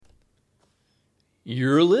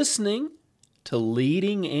You're listening to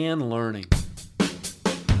Leading and Learning.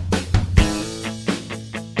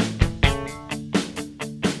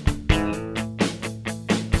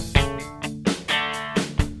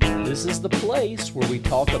 This is the place where we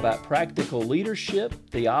talk about practical leadership,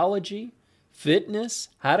 theology, fitness,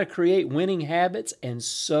 how to create winning habits, and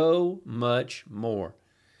so much more.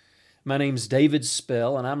 My name's David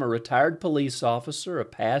Spell, and I'm a retired police officer, a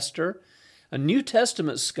pastor, a New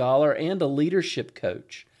Testament scholar, and a leadership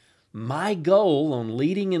coach. My goal on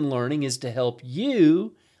Leading and Learning is to help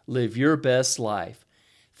you live your best life.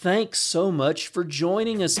 Thanks so much for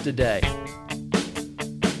joining us today.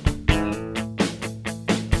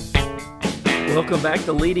 Welcome back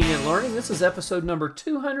to Leading and Learning. This is episode number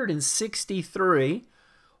 263.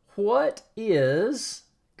 What is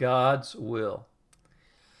God's will?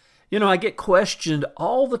 You know, I get questioned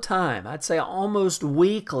all the time, I'd say almost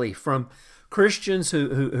weekly, from Christians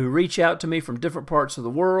who reach out to me from different parts of the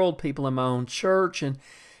world, people in my own church, and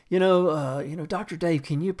Dr. Dave,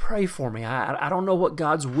 can you pray for me? I don't know what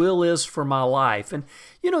God's will is for my life. And,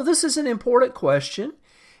 this is an important question,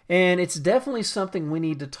 and it's definitely something we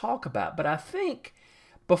need to talk about. But I think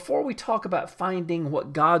before we talk about finding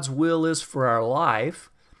what God's will is for our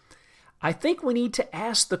life, I think we need to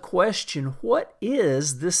ask the question, what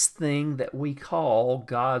is this thing that we call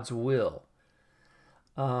God's will?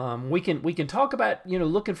 We can talk about,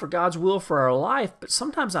 looking for God's will for our life, but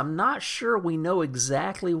sometimes I'm not sure we know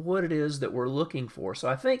exactly what it is that we're looking for. So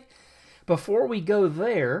I think before we go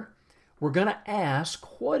there, we're going to ask,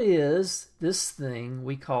 what is this thing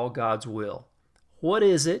we call God's will? What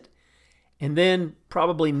is it? And then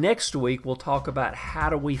probably next week, we'll talk about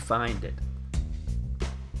how do we find it.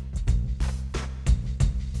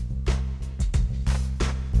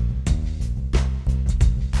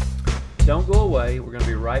 Don't go away. We're going to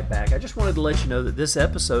be right back. I just wanted to let you know that this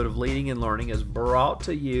episode of Leading and Learning is brought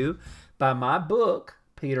to you by my book,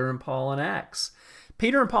 Peter and Paul in Acts.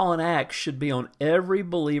 Peter and Paul in Acts should be on every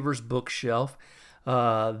believer's bookshelf.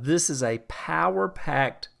 This is a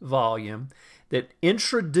power-packed volume that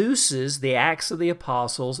introduces the Acts of the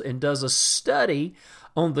Apostles and does a study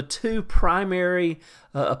on the two primary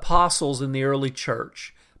apostles in the early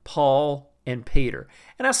church, Paul and Peter.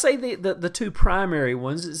 And I say the two primary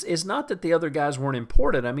ones is not that the other guys weren't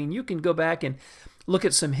important. I mean, you can go back and look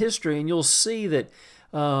at some history and you'll see that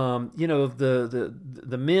the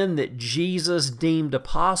men that Jesus deemed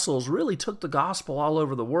apostles really took the gospel all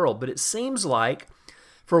over the world. But it seems like,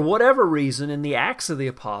 for whatever reason, in the Acts of the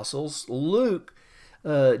Apostles, Luke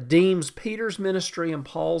deems Peter's ministry and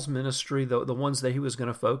Paul's ministry the ones that he was going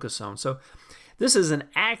to focus on. So this is an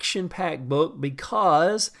action-packed book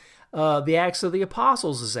because the Acts of the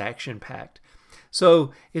Apostles is action-packed.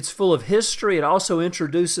 So it's full of history. It also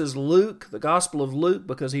introduces Luke, the Gospel of Luke,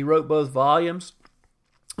 because he wrote both volumes.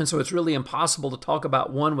 And so it's really impossible to talk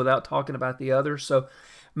about one without talking about the other. So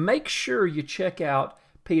make sure you check out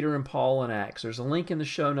Peter and Paul in Acts. There's a link in the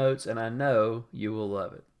show notes, and I know you will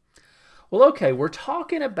love it. Well, okay, we're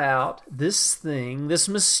talking about this thing, this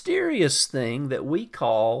mysterious thing that we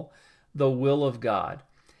call the will of God.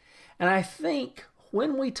 And I think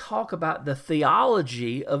when we talk about the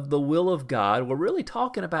theology of the will of God, we're really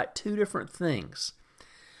talking about two different things.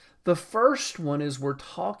 The first one is we're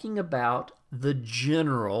talking about the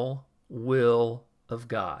general will of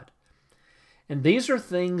God. And these are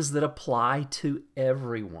things that apply to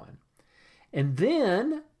everyone. And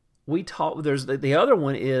then there's the other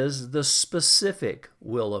one is the specific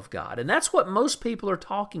will of God. And that's what most people are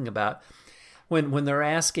talking about when they're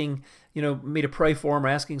asking, me to pray for them, or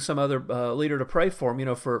asking some other leader to pray for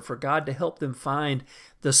them, for God to help them find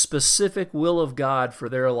the specific will of God for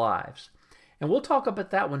their lives. And we'll talk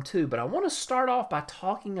about that one too, but I want to start off by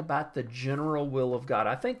talking about the general will of God.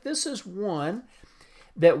 I think this is one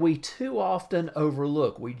that we too often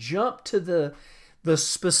overlook. We jump to the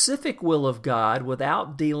specific will of God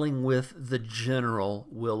without dealing with the general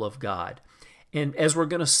will of God. And as we're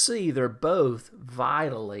going to see, they're both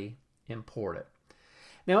vitally important.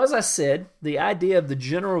 Now, as I said, the idea of the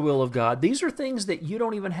general will of God, these are things that you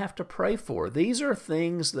don't even have to pray for. These are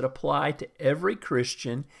things that apply to every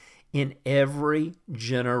Christian in every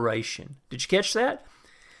generation. Did you catch that?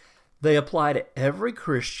 They apply to every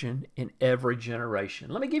Christian in every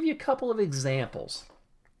generation. Let me give you a couple of examples.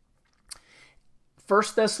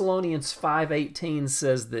 1 Thessalonians 5:18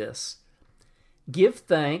 says this, "Give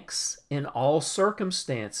thanks in all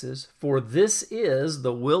circumstances, for this is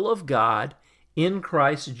the will of God in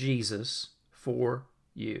Christ Jesus for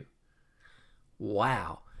you."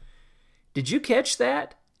 Wow. Did you catch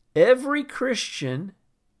that? Every Christian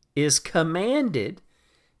is commanded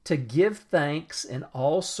to give thanks in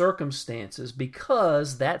all circumstances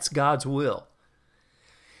because that's God's will.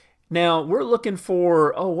 Now, we're looking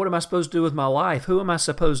for, what am I supposed to do with my life? Who am I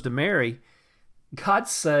supposed to marry?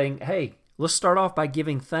 God's saying, hey, let's start off by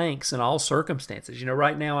giving thanks in all circumstances.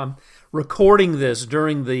 Right now I'm recording this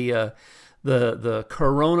during the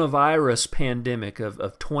coronavirus pandemic of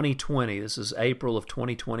 2020. This is April of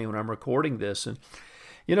 2020 when I'm recording this. And,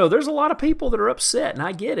 there's a lot of people that are upset, and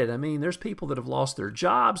I get it. I mean, there's people that have lost their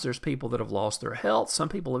jobs. There's people that have lost their health. Some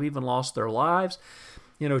people have even lost their lives.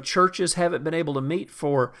 Churches haven't been able to meet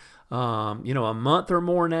for, a month or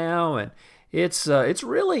more now, and it's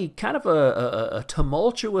really kind of a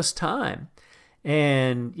tumultuous time.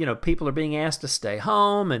 And, people are being asked to stay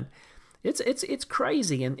home, and it's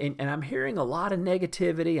crazy. And I'm hearing a lot of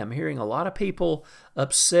negativity. I'm hearing a lot of people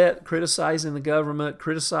upset, criticizing the government,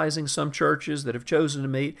 criticizing some churches that have chosen to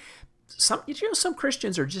meet. Some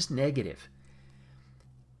Christians are just negative.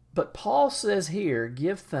 But Paul says here,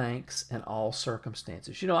 give thanks in all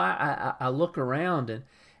circumstances. I look around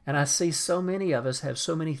and I see so many of us have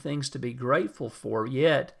so many things to be grateful for,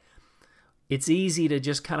 yet it's easy to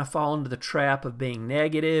just kind of fall into the trap of being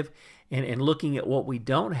negative and looking at what we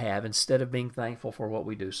don't have instead of being thankful for what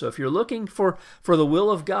we do. So if you're looking for the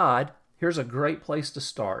will of God, here's a great place to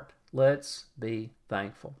start. Let's be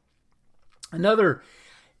thankful. Another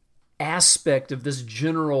aspect of this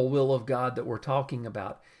general will of God that we're talking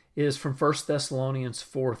about is from 1 Thessalonians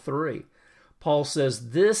 4:3. Paul says,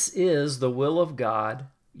 this is the will of God,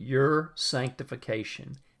 your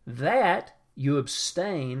sanctification, that you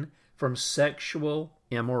abstain from sexual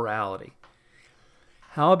immorality.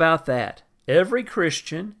 How about that? Every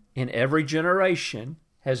Christian in every generation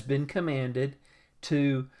has been commanded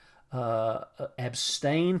to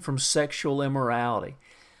abstain from sexual immorality.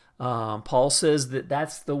 Paul says that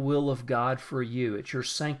that's the will of God for you. It's your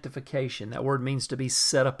sanctification. That word means to be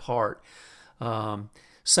set apart.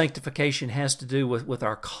 Sanctification has to do with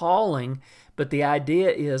our calling, but the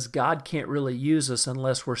idea is God can't really use us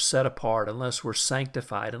unless we're set apart, unless we're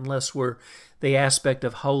sanctified, unless we're the aspect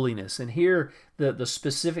of holiness. And here, the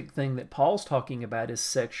specific thing that Paul's talking about is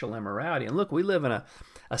sexual immorality. And look, we live in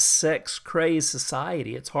a sex-crazed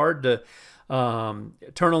society. It's hard to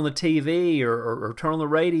turn on the TV or turn on the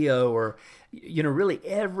radio or, really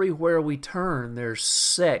everywhere we turn, there's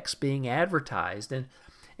sex being advertised. And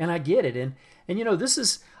I get it. And this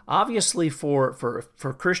is obviously for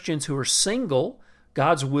Christians who are single.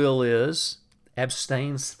 God's will is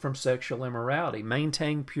abstain from sexual immorality,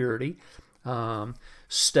 maintain purity,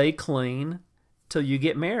 stay clean till you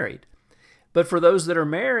get married. But for those that are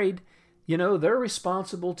married, they're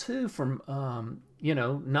responsible too from,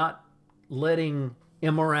 not letting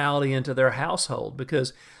immorality into their household,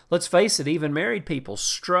 because let's face it, even married people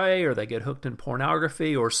stray or they get hooked in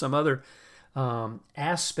pornography or some other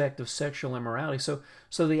aspect of sexual immorality.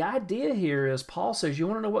 So the idea here is Paul says, you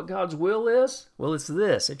want to know what God's will is? Well, it's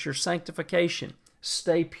this. It's your sanctification.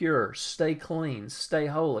 Stay pure, stay clean, stay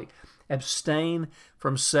holy. Abstain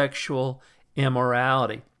from sexual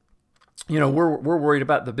immorality. We're worried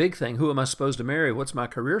about the big thing. Who am I supposed to marry? What's my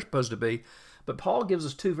career supposed to be? But Paul gives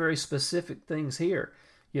us two very specific things here.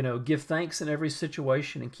 Give thanks in every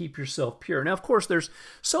situation and keep yourself pure. Now, of course, there's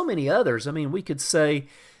so many others. I mean, we could say,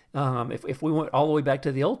 if we went all the way back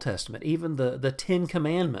to the Old Testament, even the Ten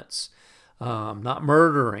Commandments, not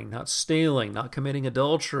murdering, not stealing, not committing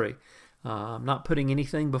adultery, not putting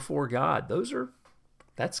anything before God.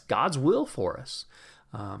 That's God's will for us.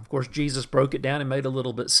 Of course, Jesus broke it down and made it a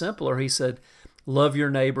little bit simpler. He said, love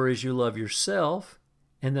your neighbor as you love yourself,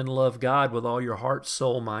 and then love God with all your heart,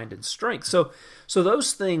 soul, mind, and strength. So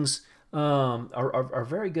those things are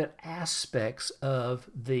very good aspects of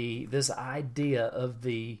this idea of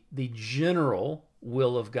the general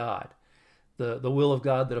will of God, the will of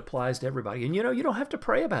God that applies to everybody. And you don't have to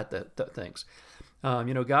pray about the things.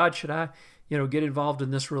 God, should I get involved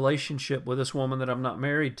in this relationship with this woman that I'm not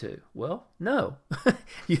married to? Well, no,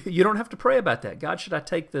 you don't have to pray about that. God, should I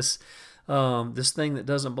take this thing that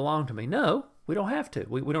doesn't belong to me? No, we don't have to.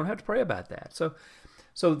 We don't have to pray about that.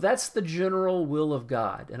 So that's the general will of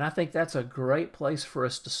God, and I think that's a great place for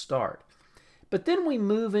us to start. But then we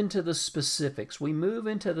move into the specifics. We move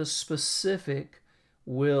into the specific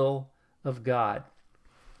will of God.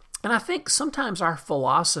 And I think sometimes our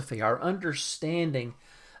philosophy, our understanding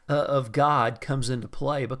of God comes into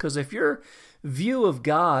play, because if your view of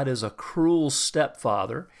God is a cruel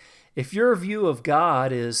stepfather, if your view of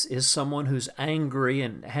God is someone who's angry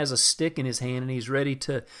and has a stick in his hand and he's ready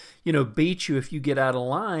to, beat you if you get out of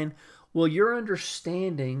line, well, your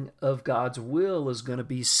understanding of God's will is going to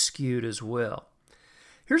be skewed as well.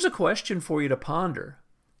 Here's a question for you to ponder.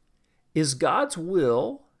 Is God's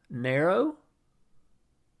will narrow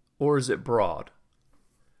or is it broad?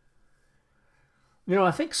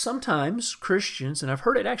 I think sometimes Christians, and I've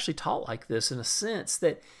heard it actually taught like this in a sense,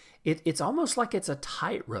 that it's almost like it's a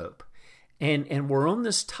tightrope. And we're on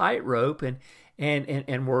this tightrope and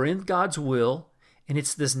we're in God's will. And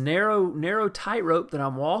it's this narrow tightrope that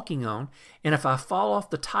I'm walking on. And if I fall off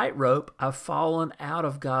the tightrope, I've fallen out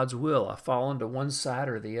of God's will. I've fallen to one side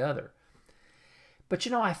or the other. But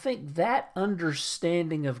I think that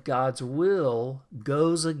understanding of God's will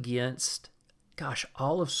goes against,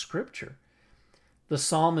 all of Scripture. The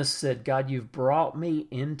psalmist said, God, you've brought me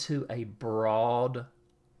into a broad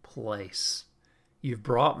place. You've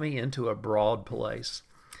brought me into a broad place.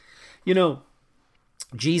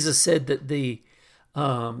 Jesus said that the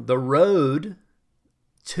road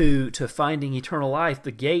to finding eternal life,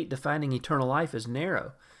 the gate to finding eternal life is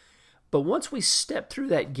narrow. But once we step through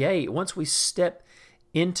that gate, once we step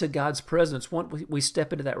into God's presence, once we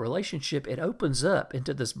step into that relationship, it opens up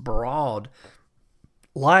into this broad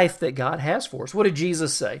life that God has for us. What did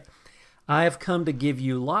Jesus say? I have come to give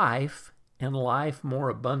you life and life more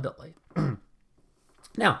abundantly.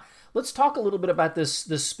 Now, let's talk a little bit about this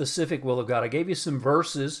specific will of God. I gave you some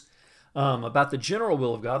verses about the general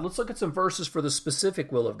will of God. Let's look at some verses for the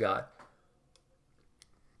specific will of God.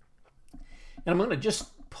 And I'm going to just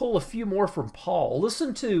pull a few more from Paul.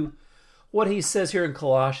 Listen to what he says here in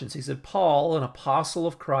Colossians. He said, Paul, an apostle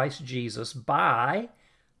of Christ Jesus, by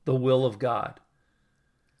the will of God.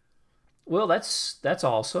 Well, that's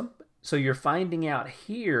awesome. So you're finding out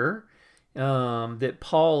here that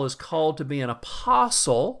Paul is called to be an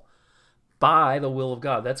apostle by the will of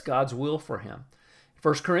God. That's God's will for him.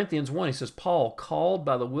 1 Corinthians 1, he says, Paul, called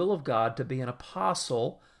by the will of God to be an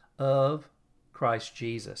apostle of Christ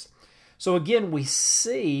Jesus. So again, we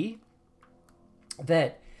see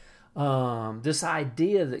that this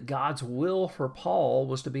idea that God's will for Paul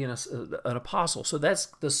was to be an apostle. So that's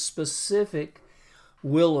the specific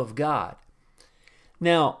will of God.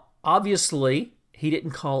 Now, obviously, he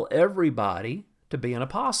didn't call everybody to be an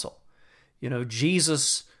apostle.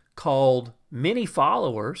 Jesus called many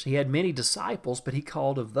followers. He had many disciples, but he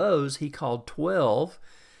called 12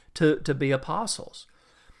 to be apostles.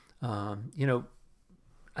 I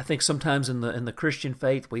think sometimes in the Christian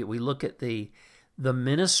faith, we look at the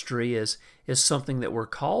ministry as something that we're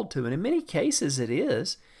called to, and in many cases it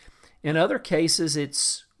is. In other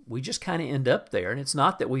cases, we just kind of end up there, and it's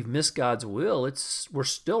not that we've missed God's will. We're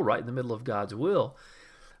still right in the middle of God's will.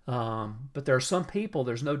 But there are some people,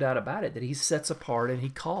 there's no doubt about it, that he sets apart and he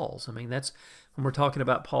calls. I mean, that's when we're talking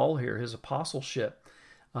about Paul here, his apostleship.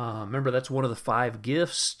 Remember, that's one of the 5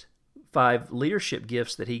 leadership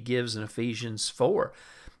gifts that he gives in Ephesians 4.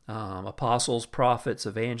 Apostles, prophets,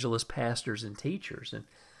 evangelists, pastors, and teachers. And,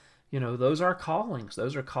 those are callings.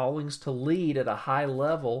 Those are callings to lead at a high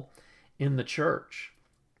level in the church.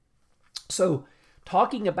 So,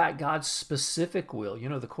 talking about God's specific will,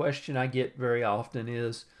 the question I get very often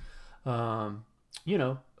is,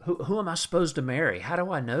 who am I supposed to marry? How do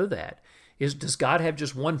I know that? Does God have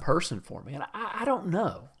just one person for me? And I don't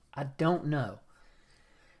know. I don't know.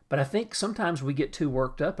 But I think sometimes we get too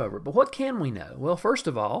worked up over it. But what can we know? Well, first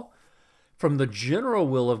of all, from the general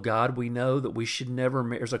will of God, we know that we should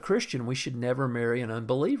never, as a Christian, we should never marry an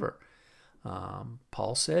unbeliever.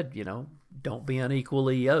 Paul said, don't be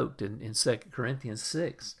unequally yoked in 2 Corinthians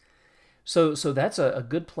 6. So that's a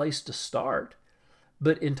good place to start.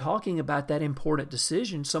 But in talking about that important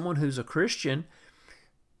decision, someone who's a Christian,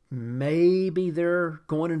 maybe they're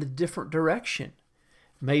going in a different direction.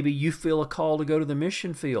 Maybe you feel a call to go to the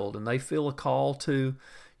mission field, and they feel a call to,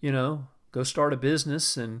 go start a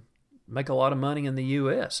business and make a lot of money in the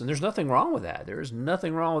U.S. And there's nothing wrong with that. There is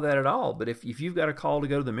nothing wrong with that at all. But if you've got a call to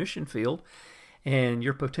go to the mission field and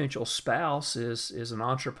your potential spouse is an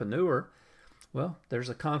entrepreneur, well, there's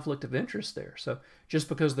a conflict of interest there. So just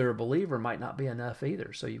because they're a believer might not be enough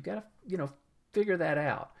either. So you've got to, figure that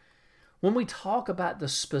out. When we talk about the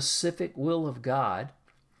specific will of God,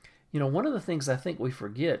 one of the things I think we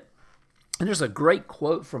forget, and there's a great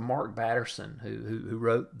quote from Mark Batterson, who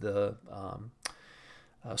wrote the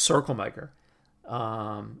Circle Maker.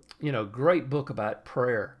 Great book about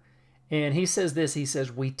prayer. And he says this, he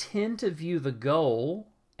says, we tend to view the goal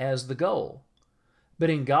as the goal. But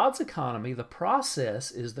in God's economy, the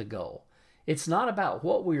process is the goal. It's not about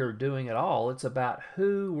what we are doing at all. It's about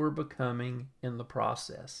who we're becoming in the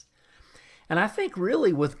process. And I think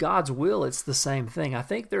really with God's will, it's the same thing. I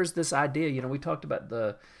think there's this idea, we talked about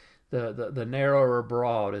the narrow or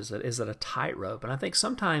broad, is it a tightrope? And I think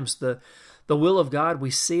sometimes the will of God,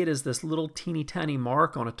 we see it as this little teeny tiny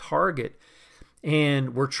mark on a target.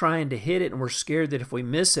 and we're trying to hit it, and we're scared that if we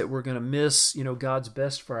miss it, we're going to miss, God's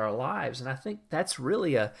best for our lives. And I think that's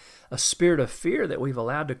really a spirit of fear that we've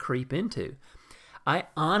allowed to creep into. I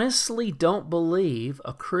honestly don't believe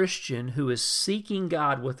a Christian who is seeking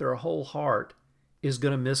God with their whole heart is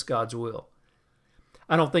going to miss God's will.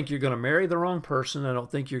 I don't think you're going to marry the wrong person. I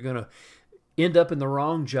don't think you're going to end up in the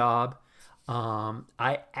wrong job.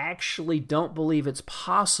 I actually don't believe it's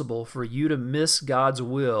possible for you to miss God's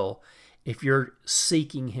will if you're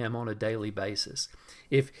seeking Him on a daily basis.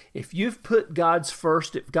 If you've put God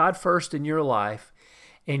first in your life,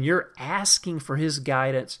 and you're asking for His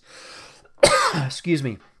guidance, excuse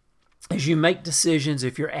me, as you make decisions,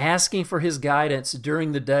 if you're asking for His guidance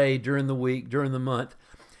during the day, during the week, during the month,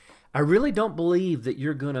 I really don't believe that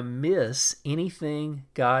you're going to miss anything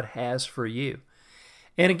God has for you.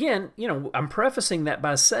 And again, I'm prefacing that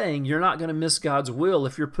by saying you're not going to miss God's will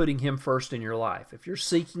if you're putting Him first in your life. If you're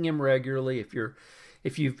seeking Him regularly,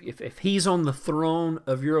 if He's on the throne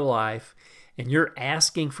of your life and you're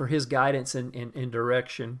asking for His guidance and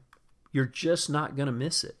direction, you're just not going to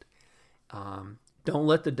miss it. Don't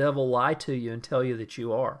let the devil lie to you and tell you that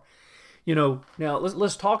you are. Now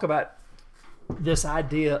let's talk about this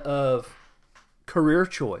idea of career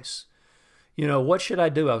choice. What should I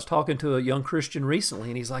do? I was talking to a young Christian recently,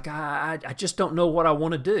 and he's like, I just don't know what I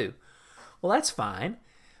want to do. Well, that's fine.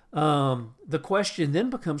 The question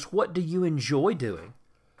then becomes, what do you enjoy doing?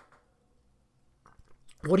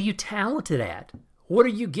 What are you talented at? What are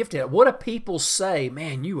you gifted at? What do people say,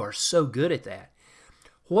 man, you are so good at that?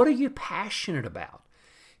 What are you passionate about?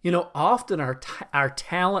 Often our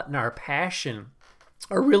talent and our passion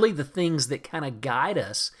are really the things that kind of guide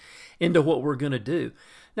us into what we're going to do.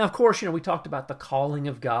 Now, of course, we talked about the calling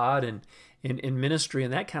of God and in ministry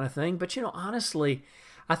and that kind of thing. But, honestly,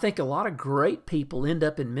 I think a lot of great people end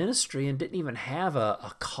up in ministry and didn't even have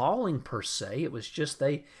a calling per se. It was just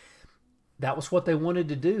that was what they wanted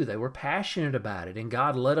to do. They were passionate about it, and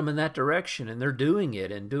God led them in that direction, and they're doing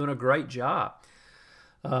it and doing a great job.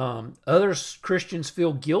 Other Christians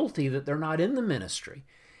feel guilty that they're not in the ministry.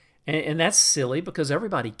 And that's silly, because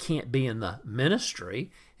everybody can't be in the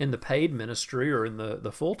ministry, in the paid ministry or in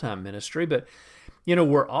the full-time ministry. But,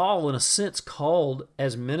 we're all, in a sense, called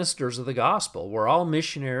as ministers of the gospel. We're all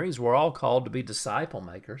missionaries. We're all called to be disciple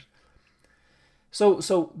makers.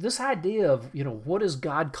 So this idea of, what has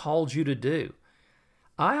God called you to do?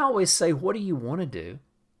 I always say, what do you want to do?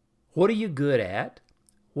 What are you good at?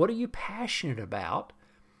 What are you passionate about?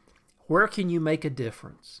 Where can you make a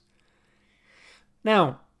difference?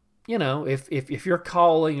 Now, if you're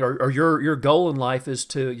calling or your goal in life is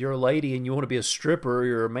you're a lady and you want to be a stripper, or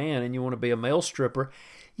you're a man and you want to be a male stripper,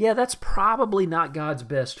 yeah, that's probably not God's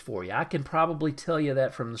best for you. I can probably tell you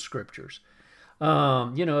that from the scriptures.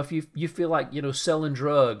 If you feel like, selling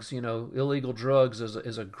drugs, illegal drugs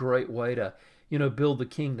is a great way to, build the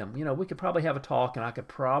kingdom. We could probably have a talk, and I could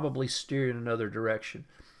probably steer you in another direction.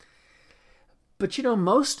 But,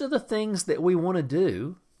 most of the things that we want to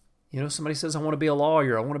do, somebody says, I want to be a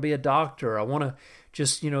lawyer, I want to be a doctor, I want to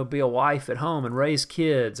just, be a wife at home and raise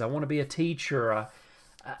kids, I want to be a teacher,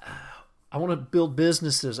 I want to build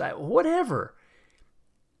businesses, whatever.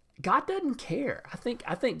 God doesn't care. I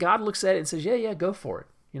think God looks at it and says, yeah, go for it.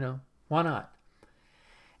 Why not?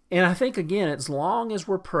 And I think, again, as long as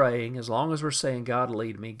we're praying, as long as we're saying, God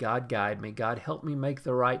lead me, God guide me, God help me make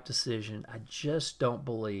the right decision, I just don't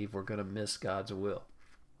believe we're going to miss God's will.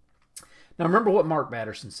 Now, remember what Mark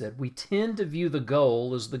Batterson said. We tend to view the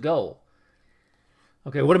goal as the goal.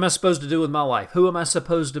 Okay, what am I supposed to do with my life? Who am I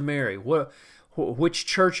supposed to marry? Which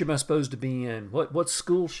church am I supposed to be in? What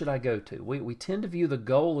school should I go to? We tend to view the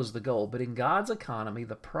goal as the goal, but in God's economy,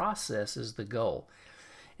 the process is the goal.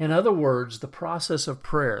 In other words, the process of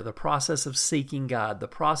prayer, the process of seeking God, the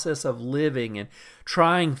process of living and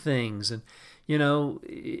trying things, and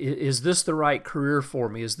is this the right career for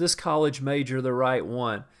me? Is this college major the right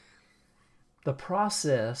one? The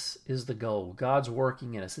process is the goal. God's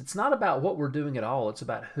working in us. It's not about what we're doing at all. It's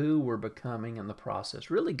about who we're becoming in the process.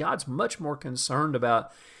 Really, God's much more concerned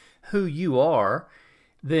about who you are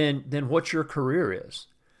than what your career is.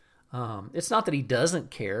 It's not that He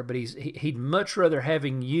doesn't care, but He'd much rather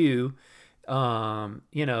having you, and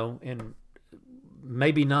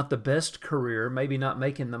maybe not the best career, maybe not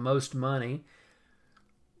making the most money,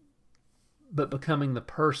 but becoming the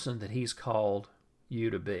person that He's called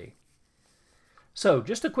you to be. So,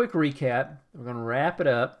 just a quick recap. We're going to wrap it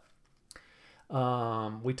up.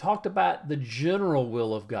 We talked about the general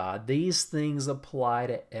will of God. These things apply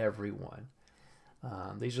to everyone.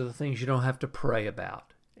 These are the things you don't have to pray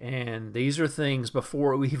about. And these are things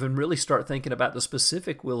before we even really start thinking about the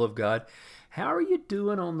specific will of God. How are you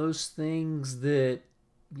doing on those things that,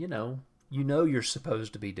 you know you're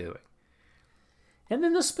supposed to be doing? And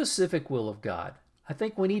then the specific will of God. I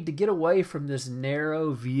think we need to get away from this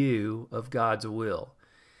narrow view of God's will.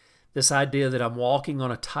 This idea that I'm walking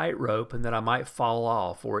on a tightrope and that I might fall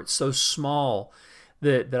off, or it's so small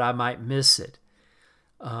that I might miss it.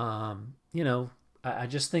 I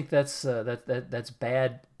just think that's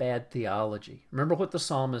bad theology. Remember what the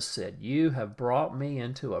psalmist said: "You have brought me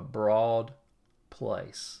into a broad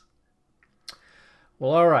place."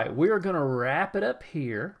 Well, all right, we are going to wrap it up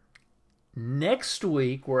here. Next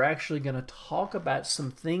week, we're actually going to talk about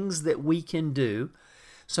some things that we can do,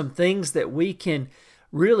 some things that we can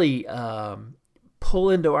really pull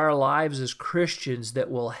into our lives as Christians that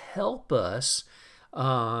will help us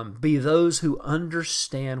be those who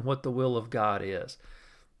understand what the will of God is.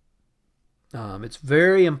 It's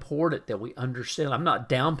very important that we understand. I'm not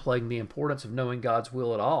downplaying the importance of knowing God's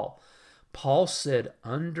will at all. Paul said,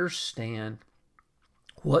 understand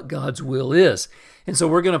what God's will is. And so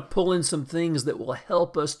we're going to pull in some things that will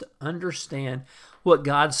help us to understand what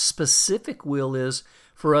God's specific will is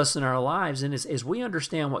for us in our lives. And as we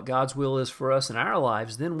understand what God's will is for us in our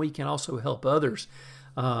lives, then we can also help others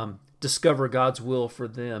discover God's will for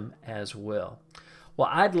them as well. Well,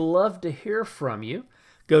 I'd love to hear from you.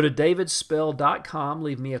 Go to davidspell.com,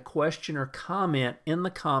 leave me a question or comment in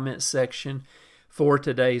the comment section for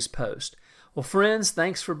today's post. Well, friends,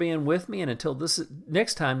 thanks for being with me, and until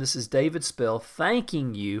next time, this is David Spell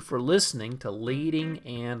thanking you for listening to Leading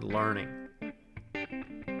and Learning.